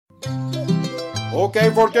Ok,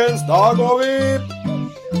 folkens, da går vi.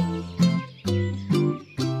 Det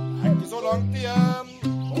er ikke så langt igjen.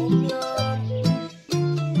 Kom igjen.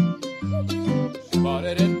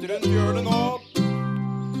 Bare rett rundt hjørnet nå.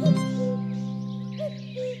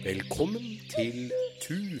 Velkommen til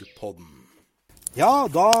Turpodden.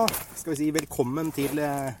 Ja, da skal vi si velkommen til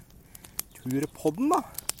Turpodden, da.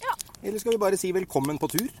 Ja. Eller skal vi bare si velkommen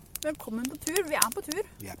på tur? Velkommen på tur. Vi er på tur.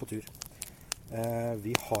 Vi er på tur.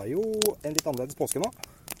 Vi har jo en litt annerledes påske nå.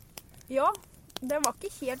 Ja, det var ikke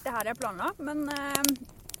helt det her jeg planla, men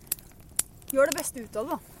gjør det beste ut av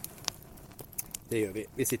det, da. Det gjør vi.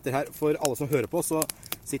 Vi sitter her. For alle som hører på, så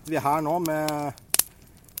sitter vi her nå med...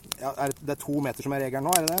 Ja, det er 2 meter som er regelen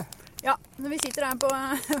nå, er det det? Ja, når vi sitter her på,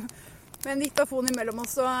 med en diktafon imellom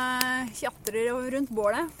oss og tjatrer rundt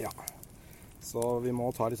bålet. Ja. Så vi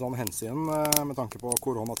må ta litt sånn hensyn med tanke på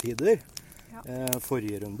koronatider. Ja.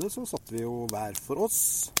 Forrige runde så satt vi jo hver for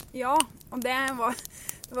oss. Ja, og det var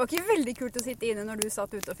ikke veldig kult å sitte inne når du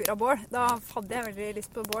satt ute og fyret bål. Da hadde jeg veldig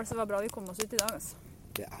lyst på bål, så det var bra vi kom oss ut i dag. Altså.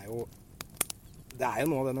 Det er jo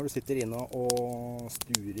noe av det når du sitter inne og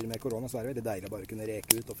sturer med korona, så er det veldig deilig å bare kunne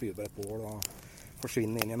reke ut og fyre på et bål og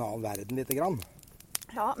forsvinne inn i en annen verden litt grann.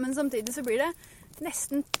 Ja, men samtidig så blir det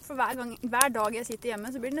nesten, for hver dag jeg sitter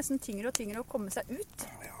hjemme, så blir det nesten tyngre og tyngre å komme seg ut.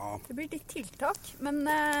 Ja. Det blir litt tiltak, men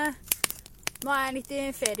nå er jeg litt i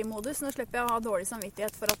feriemodus. Nå slipper jeg å ha dårlig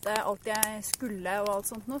samvittighet for at alt jeg skulle og alt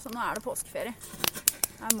sånt nå, så nå er det påskeferie.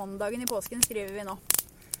 Det er mandagen i påsken, skriver vi nå.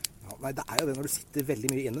 Ja, nei, det er jo det. Når du sitter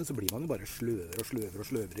veldig mye inne, så blir man jo bare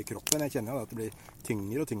sløvere i kroppen. Jeg kjenner jo at det blir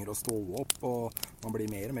tyngre og tyngre å stå opp, og man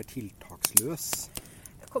blir mer og mer tiltaksløs.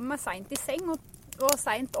 Jeg kommer meg sent i seng og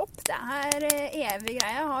sent opp. Det er evig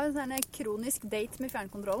greie. Jeg har en sånn kronisk date med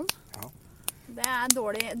fjernkontrollen. Ja. Det er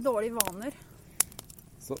dårlige vaner.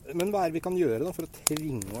 Så, men hva er det vi kan gjøre da for å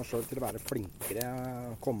tvinge oss selv til å være flinkere,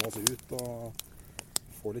 komme oss ut og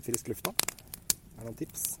få litt frisk luft da? Er det noen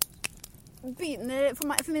tips? For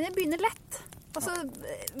min del begynner lett. Altså,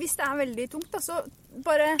 hvis det er veldig tungt, da, så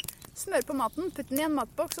bare smør på maten, putt den i en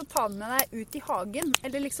matboks og ta den med deg ut i hagen.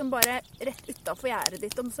 Eller liksom bare rett utenfor gjerdet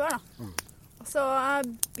ditt om så er da. Og så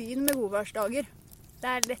begynn med godværsdager.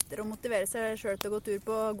 Det er lettere å motivere seg selv til å gå tur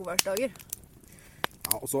på godværsdager.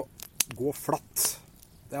 Ja, og så gå flatt.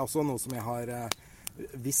 Det er også noe som jeg har...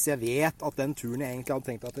 Hvis jeg vet at den turen jeg egentlig hadde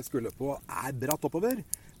tenkt at jeg skulle på er bratt oppover,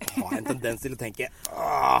 har en tendens til å tenke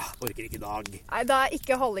orker ikke i dag. Nei, da er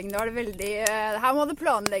ikke Hallingdal veldig... Her må det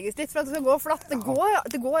planlegges litt for at det skal gå flatt.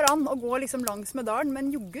 Det går an å gå liksom langs med dalen,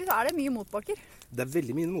 men joggu er det mye motbakker. Det er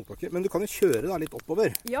veldig mye motbakker, men du kan jo kjøre da litt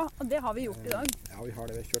oppover. Ja, og det har vi gjort i dag. Ja, vi har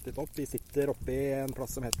det. Vi har kjørt litt opp. Vi sitter oppe i en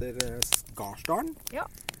plass som heter Skarsdalen. Ja.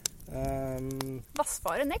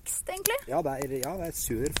 Vassfare next, egentlig. Ja, det er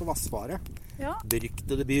sør for Vassfare. Ja.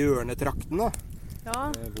 Beryktede bjørnetraktene. Ja.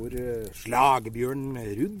 Hvor slagbjørn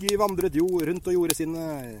Rugg vandret jo rundt og gjorde sine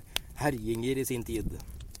herjinger i sin tid.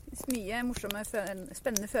 Mye morsomme,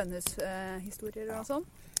 spennende fønhushistorier og sånn.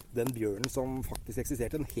 Den bjørnen som faktisk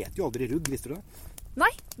eksisterte, den het jo aldri Rugg, visste du det?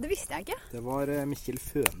 Nei, det visste jeg ikke. Det var Mikkjel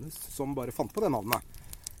Fønhus som bare fant på det navnet.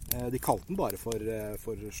 De kalte den bare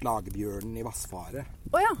for slagbjørnen i Vassfare.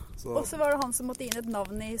 Åja, og så var det han som måtte inn et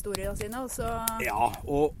navn i historiene sine, og så... Ja,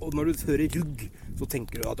 og når du hører Rugg, så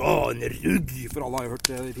tenker du at en Rugg, for alle har jo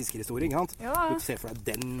hørt fiskerhistorie, ikke sant? Ja. Du ser for deg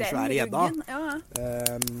den svære gjedda. Ja.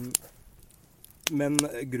 Men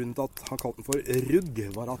grunnen til at han kalte den for Rugg,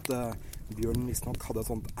 var at bjørnen visstnok hadde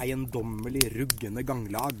et sånt eiendommelig ruggende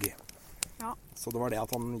ganglag. Ja. Så det var det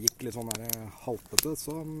at han gikk litt sånn der haltete,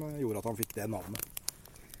 som gjorde at han fikk det navnet.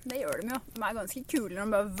 Det gjør de jo. De er ganske kule når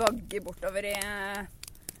de bare vagger bortover i...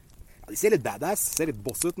 Ja, de ser litt badass, ser litt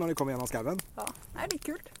boss ut når de kommer gjennom skauen. Ja, det er litt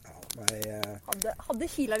kult. Ja, hadde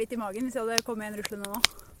kila litt i magen hvis jeg hadde kommet en ruslende nå.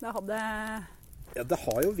 Ja, det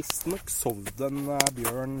har jo visstnok sovd en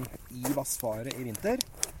bjørn i Vassfare i vinter.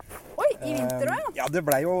 Oi, i vinter også, ja. Ja, det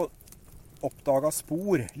ble jo oppdaget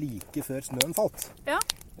spor like før snøen falt. Ja.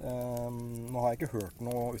 Nå har jeg ikke hørt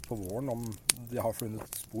noe ut på våren om de har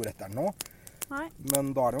funnet spor etter den nå. Nei.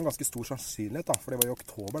 Men da er det jo en ganske stor sannsynlighet da, for det var i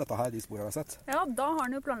oktober dette her, de sporene jeg har sett. Ja, da har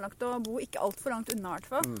han jo planlagt å bo ikke alt for langt unna, i hvert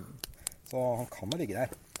fall. Så han kan jo ligge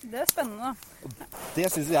der. Det er spennende. Og det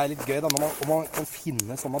synes jeg er litt gøy da, når man kan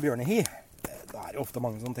finne sånne bjørnehi. Da er det ofte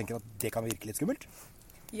mange som tenker at det kan virke litt skummelt.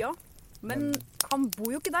 Ja, men han bor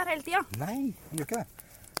jo ikke der hele tiden. Nei, han gjør ikke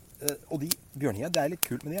det. Og de bjørnehia, det er litt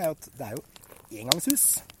kult med de, er jo at det er jo engangshus.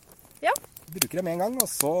 Ja. Bruker dem en gang, og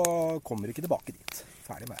så kommer de ikke tilbake dit.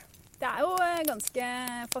 Ferdig med det. Det er jo ganske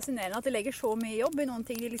fascinerende at de legger så mye jobb i noen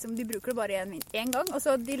ting. De bruker det bare en gang, og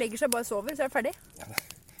så de legger seg bare og sover, så er det ferdig. Ja,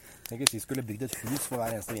 tenk hvis vi skulle bygd et hus for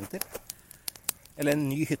hver eneste vinter. Eller en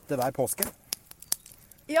ny hytte hver påske.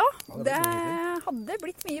 Ja, det det var så nydelig. hadde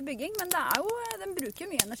blitt mye bygging, men det er jo, den bruker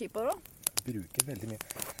mye energi på det også. Bruker veldig mye.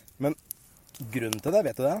 Men grunnen til det,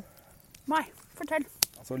 vet du det? Nei, fortell.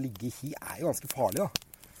 Altså, å ligge i hi er jo ganske farlig, da.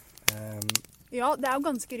 Ja, det er jo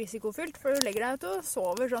ganske risikofylt, for du legger deg ut og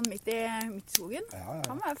sover sånn midt i skogen. Ja.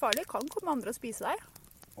 Kan være farlig, kan komme andre og spise deg.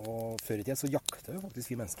 Og før i tiden så jakter jo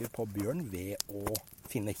faktisk vi mennesker på bjørn ved å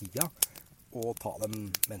finne hia og ta dem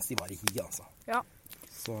mens de var i hi, altså. Ja.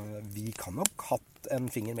 Så vi kan nok hatt en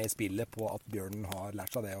finger med i spillet på at bjørnen har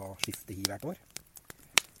lært seg det å skifte hi hvert år.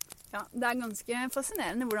 Ja, det er ganske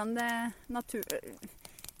fascinerende hvordan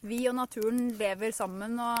vi og naturen lever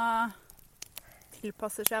sammen og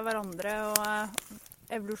tilpasser seg hverandre, og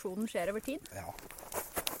evolusjonen skjer over tid. Ja.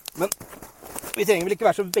 Men vi trenger vel ikke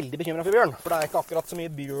være så veldig bekymret for bjørn, for det er ikke akkurat så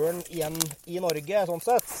mye bjørn igjen i Norge, sånn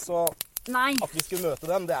sett. Så Nei. at vi skulle møte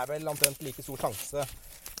dem, det er vel omtrent like stor sjanse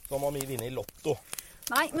som om vi vinner i lotto.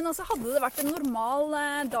 Nei, men altså hadde det vært en normal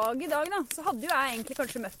dag i dag, da, så hadde jo jeg egentlig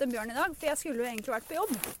kanskje møtt en bjørn i dag, for jeg skulle jo egentlig vært på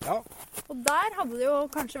jobb. Ja. Og der hadde det jo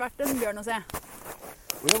kanskje vært en bjørn å se.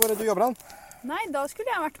 Hvor var det du jobber han? Nei, da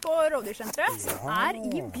skulle jeg vært på rovdyrsenteret, som er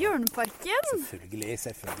i Bjørneparken. Selvfølgelig.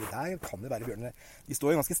 Der kan det være bjørner. De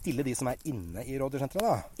står jo ganske stille, de som er inne i rådyrsenteret,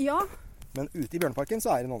 da. Ja, Men ute i Bjørneparken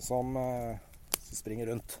så er det noen som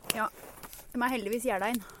springer rundt. ja. De er heldigvis gjerda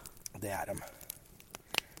inn. Det er dem.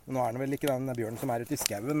 Men nå er det vel ikke den bjørnen som er ute i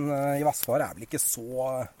skauen i Vassfar, er vel ikke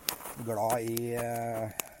så glad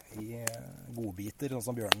i godbiter, sånn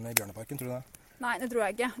som bjørnen i Bjørneparken, tror du det? Nei, det tror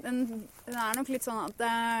jeg ikke. Den er nok litt sånn at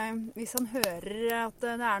hvis han hører at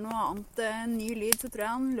det er noe annet, ny lyd, så tror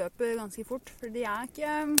jeg han løper ganske fort. For de er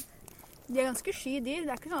ganske sky dyr.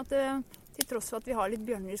 Det er ikke sånn at til tross for at vi har litt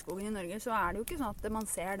bjørner i skogen i Norge, så er det jo ikke sånn at man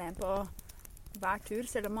ser det på hver tur,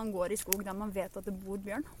 selv om man går i skog der man vet at det bor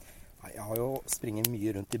bjørn. Nei, jeg har jo springet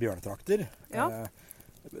mye rundt i bjørnetrakter. Ja.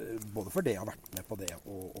 Både fordi jeg har vært med på det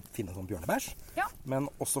å finne sånn bjørnebæsj, Ja. men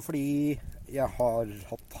også fordi jeg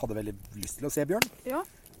hadde veldig lyst til å se bjørn. Ja.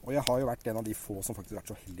 Og jeg har jo vært en av de få som faktisk har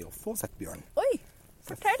vært så heldig å få sett bjørn. Oi,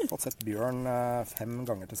 fortell! Jeg har fått sett bjørn 5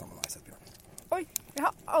 ganger til sammen. Har jeg sett bjørn. Oi, jeg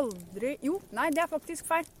har aldri... Jo, nei, det er faktisk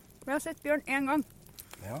feil. Jeg har sett bjørn 1 gang.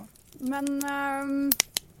 Ja. Men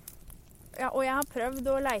ja, og jeg har prøvd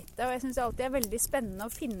å leite, og jeg synes det alltid er veldig spennende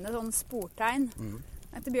å finne sånne sportegn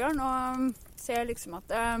etter bjørn, og se liksom at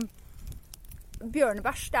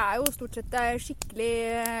bjørnebæsj, det er jo stort sett skikkelig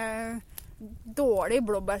dårlig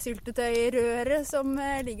blåbærsyltetøy i røret som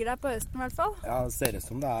ligger der på høsten i hvert fall. Ja, det ser ut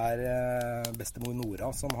som det er bestemor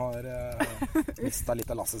Nora som har mistet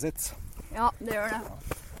litt av lasset sitt. Ja, det gjør det.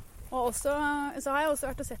 Og så har jeg også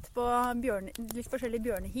vært og sett på litt forskjellige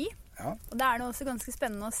bjørnehi. Ja. Og da er det også ganske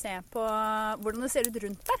spennende å se på hvordan det ser ut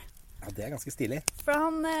rundt der. Ja, det er ganske stilig. For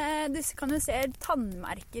du kan jo se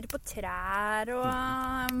tannmerker på trær og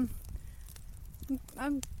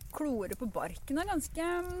klorer på barken. Det er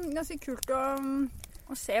ganske kult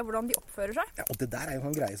å se hvordan de oppfører seg. Ja, og det der er jo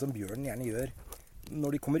en greie som bjørnen gjerne gjør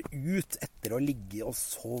når de kommer ut etter å ligge og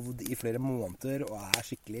sovd i flere måneder og er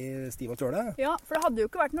skikkelig stiv og tøle. Ja, for det hadde jo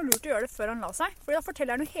ikke vært noe lurt å gjøre det før han la seg. For da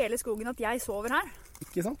forteller han jo hele skogen at jeg sover her.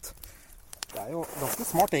 Ikke sant? Det er jo ganske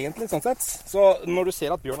smart egentlig, sånn sett. Så når du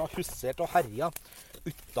ser at bjørn har husert og herja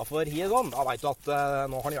utenfor hiet sånn, da vet du at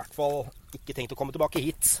nå har han i hvert fall ikke tenkt å komme tilbake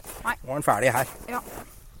hit. Nei. Nå er han ferdig her. Ja.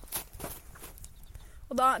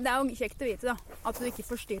 Og det er jo kjekt å vite da, at du ikke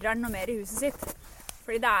forstyrrer han noe mer i huset sitt.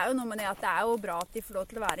 Fordi det er jo noe med det at det er jo bra at de får lov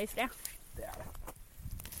til å være i fred. Det er det.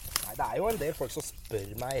 Nei, det er jo en del folk som spør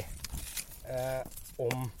meg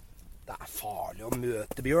om det er farlig å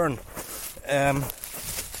møte bjørn.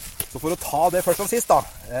 Så for å ta det først og sist da,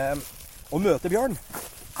 å møte bjørn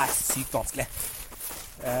er sykt vanskelig.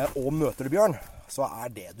 Og møter du bjørn, så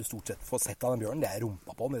er det du stort sett får sett av den bjørnen, det er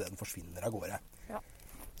rumpa på den i det den forsvinner av gårde. Ja.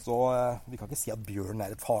 Så vi kan ikke si at bjørn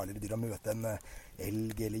er et farligere dyr å møte enn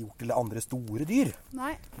elg eller hjort eller andre store dyr.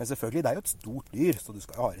 Nei. Men selvfølgelig, det er jo et stort dyr, så du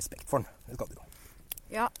skal jo ha respekt for den. Det skal du jo.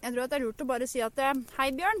 Ja, jeg tror at det er lurt å bare si at hei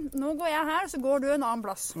Bjørn, nå går jeg her, så går du en annen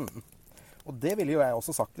plass. Og det ville jo jeg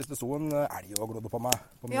også sagt hvis det sto en elg og glodde på meg.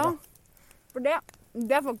 På Ja, for det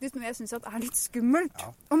er faktisk noe jeg synes at er litt skummelt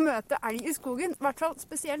å møte elg i skogen. I hvert fall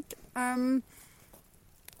spesielt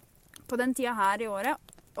på den tida her i året.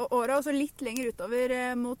 Og året også litt lenger utover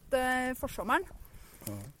mot forsommeren.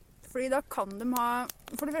 Fordi da kan de ha...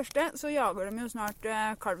 For det første så jager de jo snart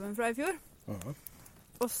kalven fra i fjor.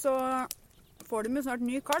 Og så får de jo snart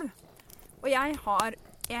ny kalv. Og jeg har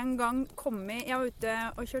en gang kommet... Jeg var ute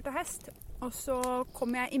og kjørte hest. Og så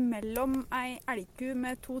kom jeg imellom ei elgku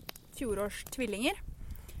med 2 fjorårs tvillinger.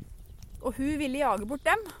 Og hun ville jage bort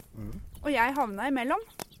dem. Og jeg havna imellom.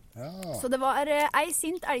 Ja. Så det var ei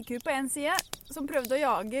sint elgku på en side som prøvde å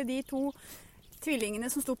jage de 2 tvillingene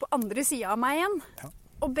som sto på andre siden av meg igjen. Ja.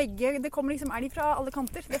 Og begge, det kom liksom elg fra alle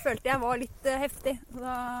kanter. Det følte jeg var litt heftig. Så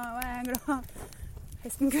da var jeg glad.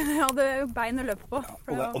 Hesten hadde bein å løpe på.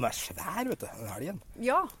 Ja, og den er svær, vet du, den elgen.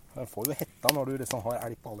 Ja. Den får jo hetta når du liksom har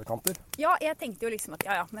elg på alle kanter. Ja, jeg tenkte jo liksom at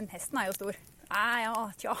ja, men hesten er jo stor. Nei, ja,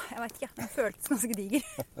 tja, jeg vet ikke. Den føltes ganske diger.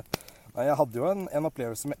 Nei, jeg hadde jo en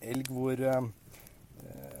opplevelse med elg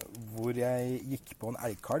hvor jeg gikk på en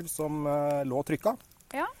elgkalv som lå og trykka.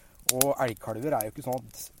 Ja. Og elgkalver er jo ikke sånn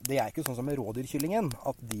det er ikke sånn som med rådyrkyllingen,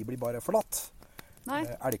 at de blir bare forlatt. Nei.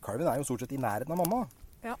 Elgkalven er jo stort sett i nærheten av mamma.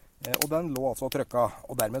 Ja. Og den lå altså og trykka,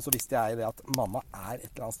 og dermed så visste jeg det at mamma er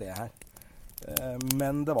et eller annet sted her.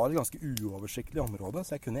 Men det var et ganske uoversiktlig område,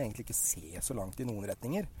 så jeg kunne egentlig ikke se så langt i noen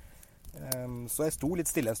retninger. Så jeg sto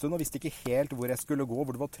litt stille en stund og visste ikke helt hvor jeg skulle gå,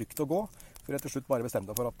 hvor det var trygt å gå, for jeg til slutt bare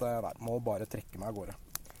bestemte for at nei, må bare trekke meg av gårde.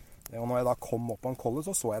 Og når jeg da kom opp på en kolle,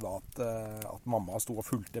 så jeg da at mamma sto og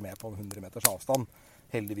fulgte med på 100 meters avstand,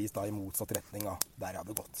 heldigvis da i motsatt retning av der jeg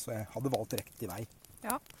hadde gått. Så jeg hadde valgt riktig vei.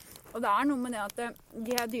 Ja, og det er noe med det at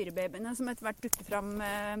de her dyrebabyene som etter hvert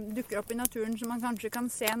dukker opp i naturen, som man kanskje kan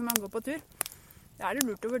se når man går på tur, det er det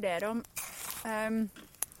lurt å vurdere om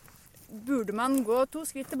burde man gå 2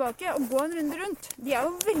 skritt tilbake og gå en runde rundt. De er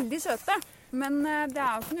jo veldig søte, men det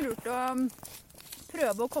er jo ikke noe lurt å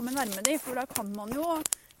prøve å komme nærme dem, for da kan man jo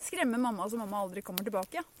skremme mamma så mamma aldri kommer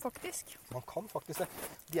tilbake, faktisk. Man kan faktisk det.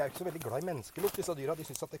 De er jo ikke så veldig glad i menneskelukt, disse dyra. De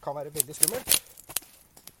synes at det kan være veldig skummelt.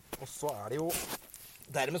 Og så er det jo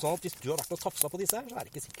dermed sånn at hvis du har vært og tafsa på disse her, så er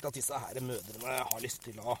det ikke sikkert at disse her mødrene har lyst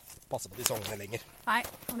til å passe på disse ungene lenger. Nei,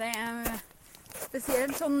 og det er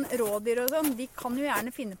spesielt sånn rådyr og sånn, de kan jo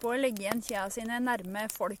gjerne finne på å legge igjen kjea sine nærme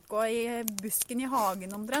folk og i busken i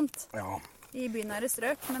hagen omtrent. Ja. I bynære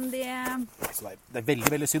strøk, men Så det er veldig,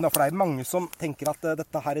 veldig synd, da, for det er mange som tenker at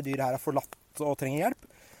dette her dyret her er forlatt og trenger hjelp.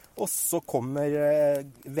 Og så kommer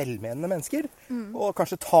velmenende mennesker og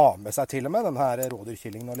kanskje tar med seg til og med denne her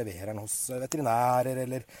rådyrkyllingen og leverer den hos veterinærer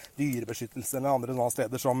eller dyrebeskyttelse eller andre sånne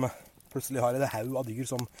steder som plutselig har en haug av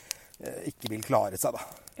dyr som ikke vil klare seg, da.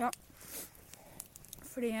 Ja.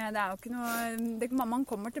 Fordi det er jo ikke noe man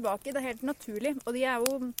kommer tilbake, det er helt naturlig. Og de er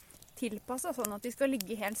jo tilpasset sånn at de skal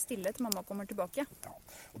ligge helt stille til mamma kommer tilbake. Ja,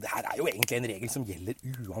 og det her er jo egentlig en regel som gjelder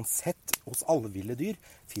uansett hos alle ville dyr.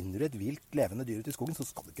 Finner du et vilt levende dyr ute i skogen, så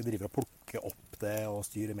skal du ikke drive og plukke opp det og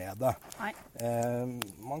styre med det. Nei.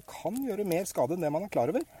 Man kan gjøre mer skade enn det man er klar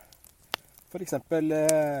over. For eksempel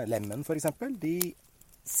lemmen, for eksempel. De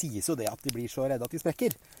sies jo det at de blir så redde at de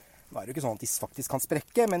sprekker. Nå er det jo ikke sånn at de faktisk kan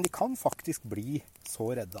sprekke, men de kan faktisk bli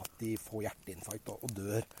så redde at de får hjerteinfarkt og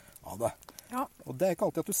dør av det. Ja. Og det er ikke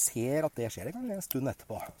alltid at du ser at det skjer en stund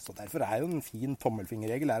etterpå. Så derfor er jo en fin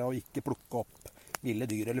tommelfingerregel å ikke plukke opp ville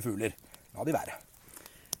dyr eller fugler. La de være.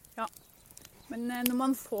 Ja. Men når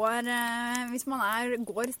man hvis man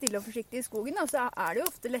går stille og forsiktig i skogen, så er det jo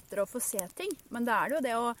ofte lettere å få se ting. Men det er jo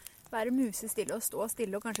det å være musestille og stå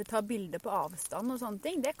stille og kanskje ta bilder på avstand og sånne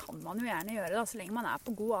ting. Det kan man jo gjerne gjøre da, så lenge man er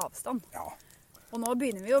på god avstand. Ja. Og nå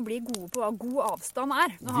begynner vi å bli gode på hva god avstand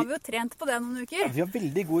er. Nå har vi jo trent på det noen uker. Vi har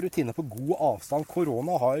veldig god rutine på god avstand.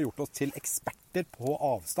 Korona har gjort oss til eksperter på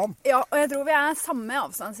avstand. Ja, og jeg tror vi er samme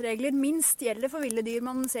avstandsregler. Minst gjelder for ville dyr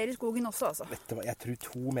man ser i skogen også, altså. Vet du hva, jeg tror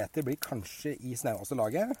 2 meter blir kanskje i snaueste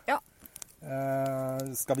laget. Ja.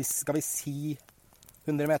 Skal vi si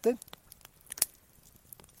 100 meter?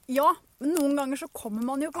 Ja, men noen ganger så kommer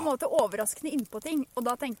man jo på en måte overraskende inn på ting. Og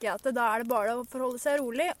da tenker jeg at da er det bare å forholde seg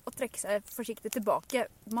rolig og trekke seg forsiktig tilbake.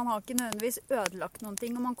 Man har ikke nødvendigvis ødelagt noen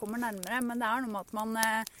ting og man kommer nærmere, men det er noe med at man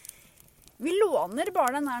vi låner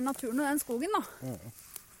bare den her naturen og den skogen, da.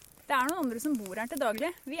 Det er noen andre som bor her til daglig.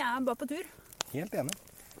 Vi er bare på tur. Helt enig.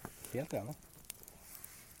 Helt enig.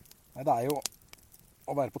 Nei, det er jo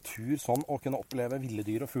å være på tur sånn og kunne oppleve ville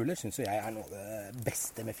dyr og fugler, synes jeg er noe av det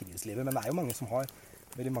beste med friluftslivet. Men det er jo mange som har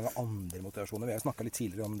veldig mange andre motivasjoner. Vi har jo snakket litt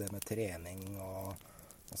tidligere om det med trening og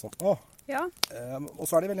sånt. Ja. Og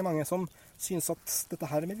så er det veldig mange som synes at dette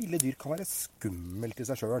her med ville dyr kan være skummelt i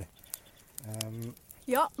seg selv.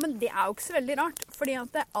 Ja, men det er jo ikke så veldig rart, fordi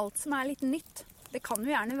at alt som er litt nytt, det kan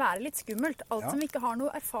jo gjerne være litt skummelt. Alt som vi ikke har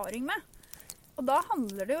noe erfaring med. Og da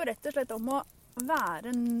handler det jo rett og slett om å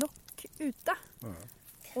være nok ute.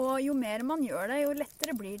 Og jo mer man gjør det, jo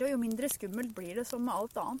lettere blir det, og jo mindre skummelt blir det som med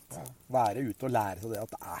alt annet. Ja, være ute og lære seg det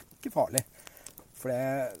at det er ikke farlig. For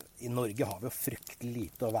i Norge har vi jo fryktelig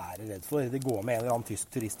lite å være redd for. Det går med en eller annen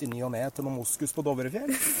tysk turist i ny og ned til noen moskus på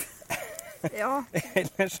Dovrefjell. Ja.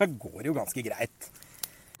 Ellers så går det jo ganske greit.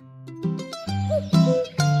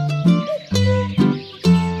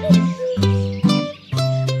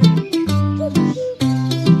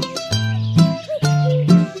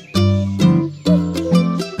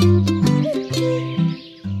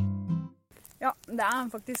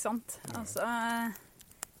 ikke sant? Altså,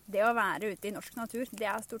 det å være ute i norsk natur, det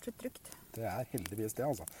er stort sett trygt. Det er heldigvis det,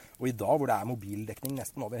 altså. Og i dag hvor det er mobildekning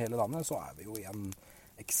nesten over hele landet, så er vi jo i en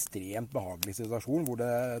ekstremt behagelig situasjon hvor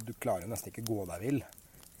du klarer nesten ikke gå deg vill.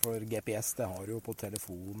 For GPS, det har du jo på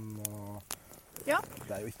telefonen, og Ja.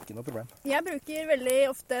 det er jo ikke noe problem. Jeg bruker veldig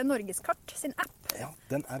ofte Norgeskart sin app. Ja,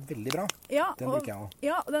 den er veldig bra. Ja, Den bruker jeg også.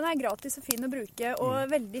 Ja, og den er gratis og fin å bruke, og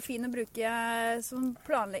veldig fin å bruke som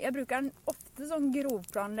planlegging. Jeg bruker den ofte som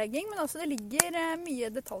grovplanlegging, men også det ligger mye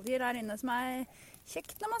detaljer der inne som er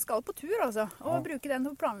kjekt når man skal på tur, altså. Og bruke den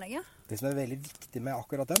til å planlegge. Det som er veldig viktig med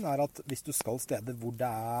akkurat den, er at hvis du skal steder hvor det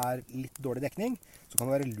er litt dårlig dekning, så kan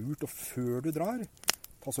det være lurt å før du drar,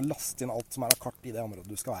 så laste inn alt som er av kart i det området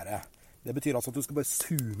du skal være. Det betyr altså at du skal bare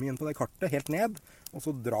zoome inn på det kartet helt ned, og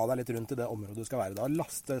så dra deg litt rundt i det området du skal være. Da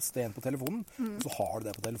lastes det inn på telefonen, og så har du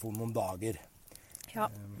det på telefonen noen dager. Ja.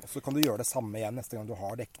 Og så kan du gjøre det samme igjen neste gang du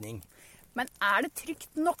har dekning. Men er det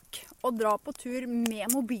trygt nok å dra på tur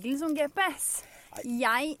med mobilen som GPS?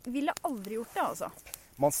 Jeg ville aldri gjort det, altså.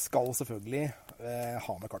 Man skal selvfølgelig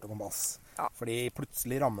ha med kart og kompass. Ja. Fordi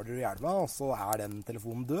plutselig rammer du i elva, og så er den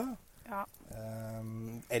telefonen død. Ja.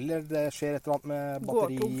 Eller det skjer et eller annet med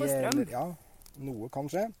batteri. Går tom for strøm. Eller, ja, noe kan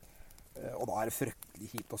skje. Og da er det fryktelig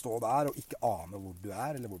kjipt å stå der og ikke ane hvor du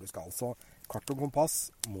er eller hvor du skal. Så kart og kompass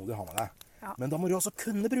må du ha med deg. Ja. Men da må du også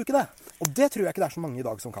kunne bruke det. Og det tror jeg ikke det er så mange i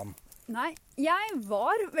dag som kan. Nei, jeg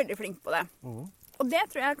var veldig flink på det. Og det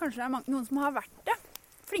tror jeg kanskje er noen som har vært det.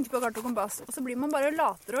 Flinke på kart og kompass. Og så blir man bare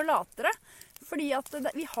latere og latere. Fordi at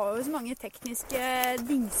vi har jo så mange tekniske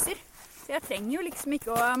dingser. Så jeg trenger jo liksom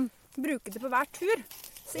ikke å bruke det på hver tur.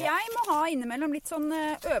 Så jeg må ha innimellom litt sånn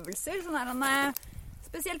øvelser. Sånn her,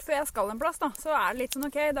 spesielt før jeg skal en plass, da. Så er det litt sånn,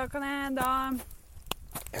 ok, da kan jeg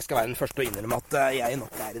Jeg skal være den første å innrømme at jeg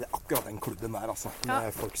nok er i akkurat den klubben der, altså.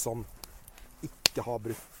 Med folk som ikke har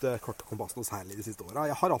brukt kart og kompass noe særlig de siste årene.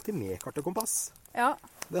 Jeg har alltid med kart og kompass. Ja.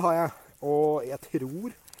 Det har jeg. Og jeg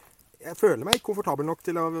føler meg ikke komfortabel nok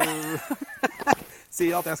til å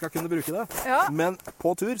si at jeg skal kunne bruke det. Ja. Men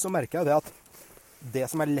på tur så merker jeg det at det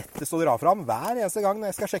som er lettest å dra fram hver eneste gang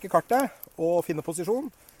når jeg skal sjekke kartet og finne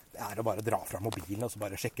posisjon, det er å bare dra fram mobilen og så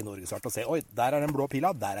bare sjekke Norgeskart og se, oi, der er den blå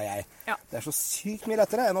pila, der er jeg. Ja. Det er så sykt mye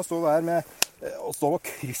lettere enn å stå der med å stå og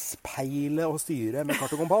krysspeile og styre med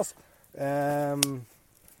kart og kompass. Det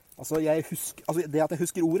at jeg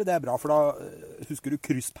husker ordet, det er bra, for da husker du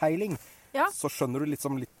krysspeiling. Ja. Så skjønner du litt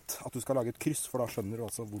at du skal lage et kryss, for da skjønner du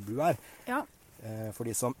også hvor du er. Ja. For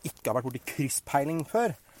de som ikke har vært borti krysspeiling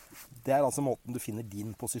før, det er altså måten du finner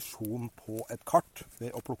din posisjon på et kart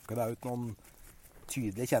ved å plukke deg ut noen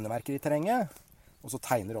tydelige kjennemerker i terrenget, og så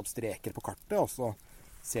tegner du opp streker på kartet, og så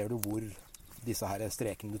ser du hvor disse her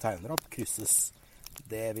strekene du tegner opp krysses.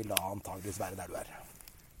 Det vil da antageligvis være der du er.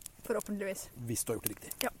 Forhåpentligvis. Hvis du har gjort det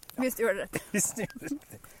riktig. Ja, hvis du gjør det rett. Hvis du gjør det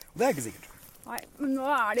riktig. Og det er ikke sikkert. Nei, men nå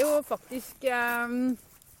er det jo faktisk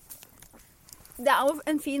det er jo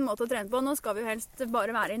en fin måte å trene på. Nå skal vi jo helst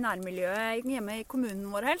bare være i nærmiljøet hjemme i kommunen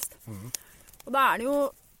vår helst. Og da er det jo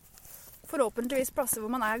forhåpentligvis plasser hvor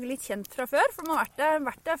man er litt kjent fra før, for man har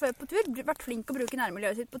vært der før på tur, vært flink å bruke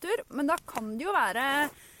nærmiljøet sitt på tur, men da kan det jo være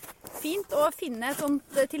fint å finne et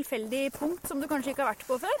sånt tilfeldig punkt som du kanskje ikke har vært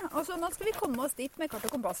på før. Og så nå skal vi komme oss dit med kart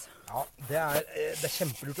og kompass. Ja, det er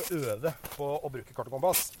kjempelurt å øve på å bruke kart og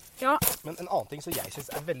kompass. Ja. Men en annen ting som jeg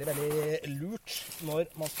synes er veldig, veldig lurt når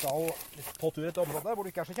man skal på tur i et område hvor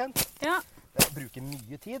du ikke er så kjent, Ja. det er å bruke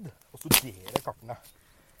mye tid og studere kartene.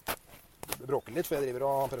 Det bråker litt, for jeg driver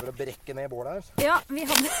og prøver å brekke ned bål her. Ja, vi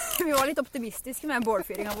var litt optimistiske med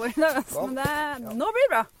bålfyringa vår, men nå blir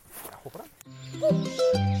det bra. Jeg håper det.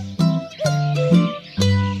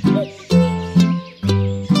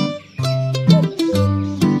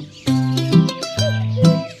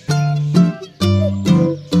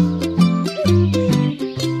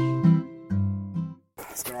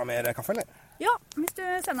 Skal du ha mer kaffe, eller? Ja, hvis du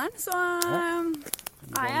sender den, så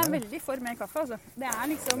er jeg veldig for mer kaffe, altså. Det er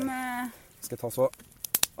liksom Skal jeg ta så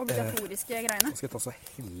obligatoriske greiene. Skal jeg ta så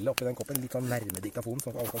helle oppi den koppen litt sånn nærme diktafonen,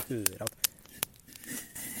 sånn at alle kan høre at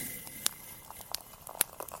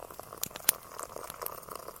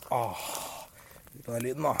litt av den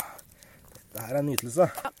lyden da. Dette her er en nytelse.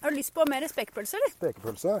 Ja, har du lyst på mer spekepølse, eller?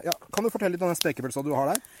 Spekepølse. Ja, kan du fortelle litt om den spekepølsa du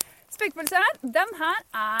har der? Spekepølse her, den her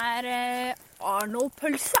er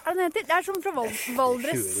Arnold-pølse, er det den heter? Det er som fra Valdres. Det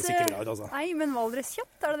høres ikke bra ut, altså. Nei, men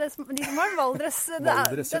Valdres-kjøtt, er det de som har Valdres?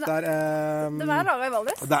 Valdres-kjøtt er... Den er laget i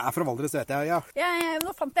Valdres. Det er fra Valdres, vet jeg, ja.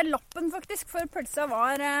 Nå fant jeg lappen faktisk, for pølsa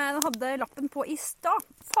den hadde lappen på i stad.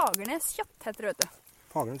 Fagernes kjøtt heter det, vet du.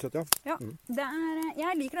 Fagernes kjøtt, ja. Ja,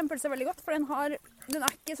 jeg liker den pølsa veldig godt, for den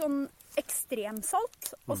er ikke sånn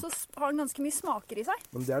ekstremsalt, og så har den ganske mye smaker i seg.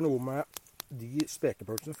 Men det er noe med de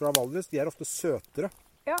spekepølsene fra Valdres, de er ofte søtere.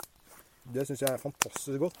 Ja. Det synes jeg er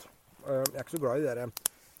fantastisk godt. Jeg er ikke så glad i de der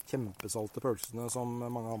kjempesalte pølsene som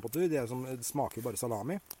mange har på tur. De smaker bare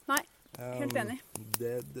salami. Nei, helt enig.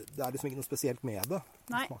 Det er liksom ikke noe spesielt med det.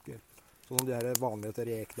 Nei. Det smaker sånn som de her vanlige til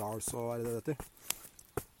Rekdals og er det heter.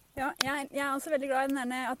 Ja, jeg er også veldig glad i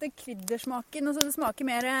den der at det kryddersmaken, altså det smaker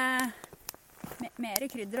mer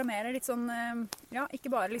krydder og mer litt sånn, ja,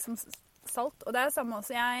 ikke bare liksom salt. Og det er samme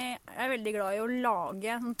også, jeg er veldig glad i å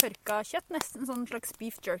lage sånn tørka kjøtt, nesten sånn slags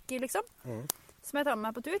beef jerky liksom, som jeg tar med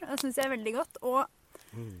meg på tur. Det synes jeg er veldig godt, og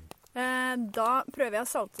da prøver jeg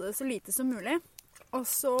å salte det så lite som mulig. Og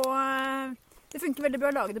så, det funker veldig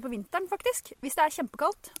bra å lage det på vinteren faktisk. Hvis det er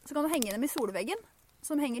kjempekaldt, så kan du henge dem i solveggen,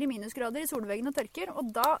 som henger i minusgrader i solveggen og tørker, og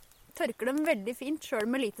da tørker dem veldig fint, selv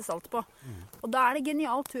med lite salt på. Og da er det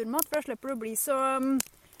genial turmat, for da slipper du å bli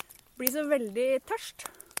så veldig tørst.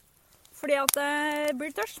 Fordi at blir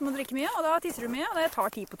du tørst, så må du drikke mye, og da tisser du mye, og det tar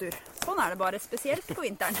tid på tur. Sånn er det bare, spesielt på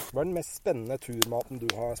vinteren. Hva er den mest spennende turmaten du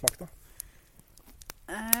har smakt da?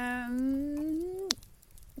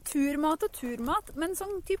 Turmat, men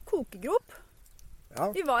sånn typ kokegrop. Ja.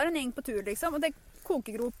 Vi var en gjeng på tur, liksom, og det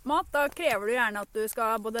kokegropmat, da krever du gjerne at du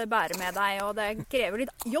skal både bære med deg, og det krever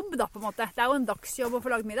litt jobb da, på en måte. Det er jo en dagsjobb å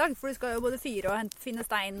få lagd middag, for du skal jo både fyre og finne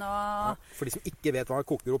stein og... Ja, for de som ikke vet hva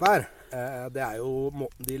kokegrop er, det er jo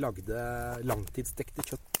måten de lagde langtidsstekte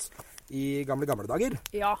kjøtt i gamle dager.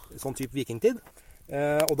 Ja. Sånn type vikingtid.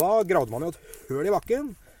 Og da gravde man jo et høl i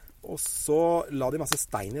bakken, og så la de masse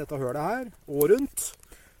stein i dette hølet her, og rundt.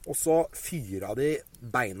 Og så fyra de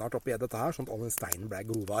beinhardt oppi dette her, sånn at all den steinen ble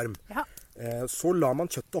glovarm. Ja. Så la man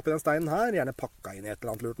kjøttet oppi den steinen her, gjerne pakka inn i et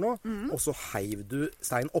eller annet lurt nå, og så heiv du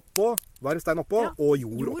stein oppå, varm stein oppå, og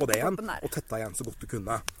jord oppå det igjen, og tetta igjen så godt du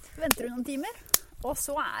kunne. Venter du noen timer, og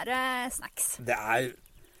så er det snacks. Det er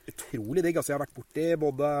utrolig digg. Altså, jeg har vært borti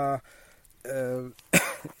både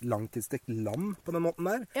langtidsstekt lam på den måten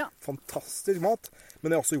der. Ja. Fantastisk mat, men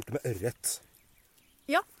jeg har også gjort det med ørret.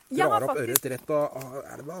 Ja. Drar opp ørret rett og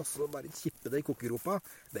altså bare kippe det i kokegropa.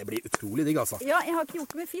 Det blir utrolig digg, altså. Ja, jeg har ikke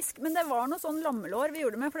gjort det med fisk, men det var noe sånn lammelår vi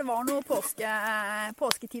gjorde det med, for det var noe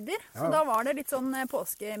påsketider. Ja. Så da var det litt sånn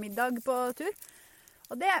påskemiddag på tur.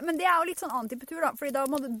 Men det er jo litt sånn annen type tur da, fordi da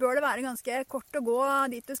bør det være ganske kort å gå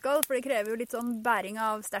dit du skal, for det krever jo litt sånn bæring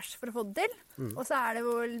av stæsj for å få det til. Og så er det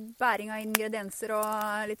jo bæring av ingredienser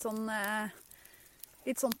og litt sånn,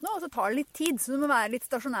 litt sånt noe, og så tar det litt tid, så du må være litt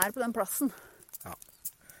stasjonær på den plassen. Ja.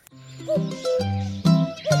 Nå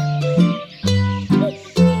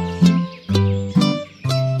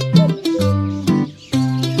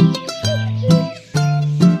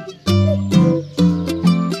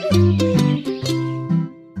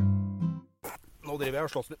driver jeg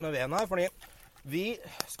og slåss litt med veden her, fordi vi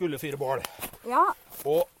skulle fyre bål. Ja.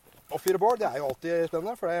 Og å fyre bål, det er jo alltid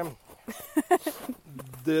spennende, for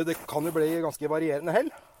det kan jo bli ganske varierende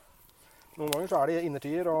hell. Noen ganger så er det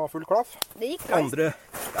innertier og full klaff. Det gikk bra.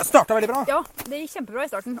 Det startet veldig bra. Ja, det gikk kjempebra i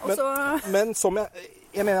starten. Men som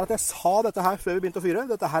jeg mener at jeg sa dette her før vi begynte å fyre.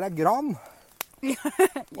 Dette her er gran.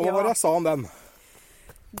 Og hva var det jeg sa om den?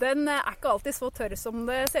 Den er ikke alltid så tørr som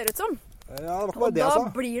det ser ut som. Ja, det var ikke bare det jeg sa. Og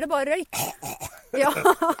da blir det bare røyk. Ja,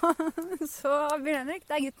 så Bjørn Henrik,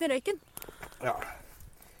 det er gutten i røyken. Ja.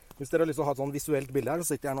 Hvis dere har lyst til å ha et sånn visuelt bilde her,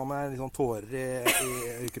 så sitter jeg nå med litt sånn tårer i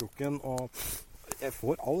øyekroken, og jeg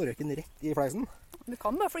får all røyken rett i fleisen. Du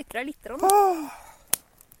kan bare flytte deg litt.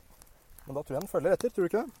 Men da tror jeg den følger etter, tror du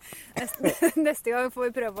ikke det? Neste gang får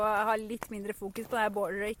vi prøve å ha litt mindre fokus på denne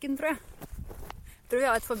bålrøyken, tror jeg. Tror vi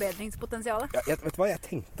har et forbedringspotensial. Ja, vet du hva, jeg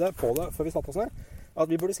tenkte på det før vi satte oss ned, at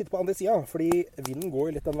vi burde sitte på andre siden, fordi vinden går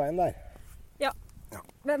jo litt den veien der. Ja.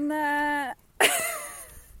 Men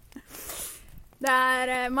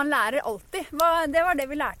man lærer alltid. Det var det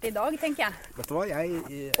vi lærte i dag, tenker jeg. Vet du hva, jeg er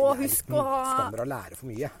litt motstander å lære for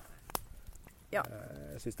mye. Ja.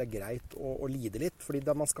 Jeg synes det er greit å lide litt, fordi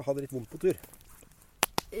man skal ha det litt vondt på tur.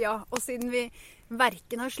 Ja, og siden vi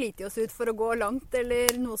hverken har slitet oss ut for å gå langt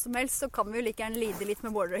eller noe som helst, så kan vi jo like gjerne lide litt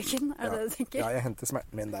med bålrøyken. Er det det du tenker? Ja, jeg henter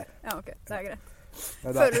smerten min der. Ja, ok, det er greit.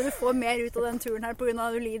 Føler du får mer ut av den turen her på grunn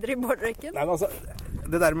av at du lider i bålrøyken? Nei, men altså,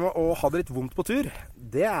 det der med å ha det litt vondt på tur,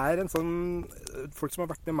 det er en sånn... Folk som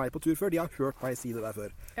har vært med meg på tur før, de har hørt meg si det der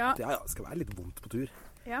før. Ja. Det skal være litt vondt på tur.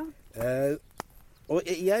 Ja. Og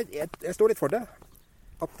jeg står litt for det.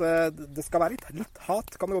 At det skal være litt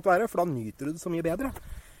hat, kan det godt være, for da nyter du det så mye bedre.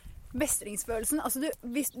 Mestringsfølelsen, altså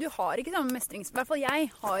hvis du har ikke samme mestringsfølelsen, i hvert fall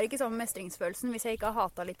jeg har ikke samme mestringsfølelsen hvis jeg ikke har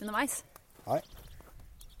hatet litt underveis. Nei.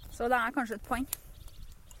 Så det er kanskje et poeng.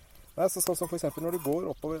 Nei, så for eksempel når du går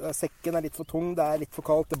oppover, sekken er litt for tung, det er litt for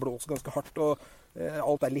kaldt, det blåser ganske hardt, og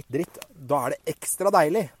alt er litt dritt, da er det ekstra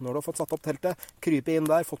deilig når du har fått satt opp teltet, krype inn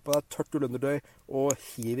der, fått på deg tørt ullundertøy og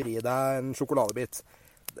hiver i deg en sjokoladebit.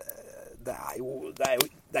 Det er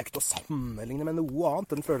ikke til å sammenligne med noe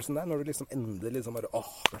annet, den følelsen der, når du liksom endelig liksom bare,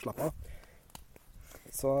 kan slappe av.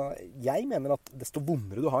 Så jeg mener at desto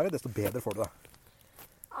vondere du har det, desto bedre får du det.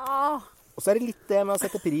 Og så er det litt det med å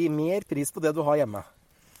sette mer pris på det du har hjemme.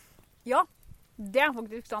 Ja, det er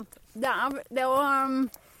faktisk sant.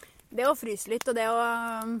 Det å fryse litt, og det å...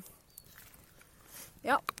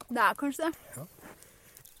 Ja, det er kanskje det. Ja.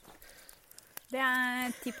 Det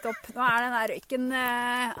er tipptopp. Nå er den der røyken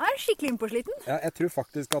skikkelig innpåsliten. Ja, jeg tror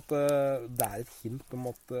faktisk at det er et hint om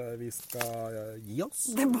at vi skal gi oss.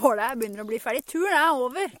 Det bålet begynner å bli ferdig. Turen er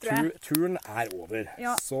over, tror jeg. Turen er over.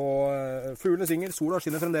 Ja. Så fuglene synger, sola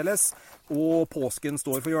skinner fremdeles, og påsken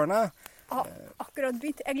står for hjørnet. Akkurat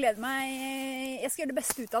bit. Jeg gleder meg. Jeg skal gjøre det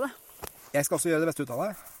beste ut av det. Jeg skal også gjøre det beste ut av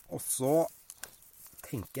det. Og så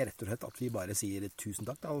tenker jeg rett og slett at vi bare sier tusen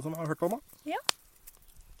takk til alle som har hørt på meg. Ja.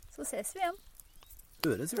 Så ses vi igjen.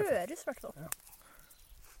 Høres i hvert fall. Høres i hvert fall.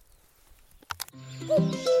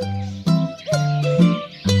 Ja.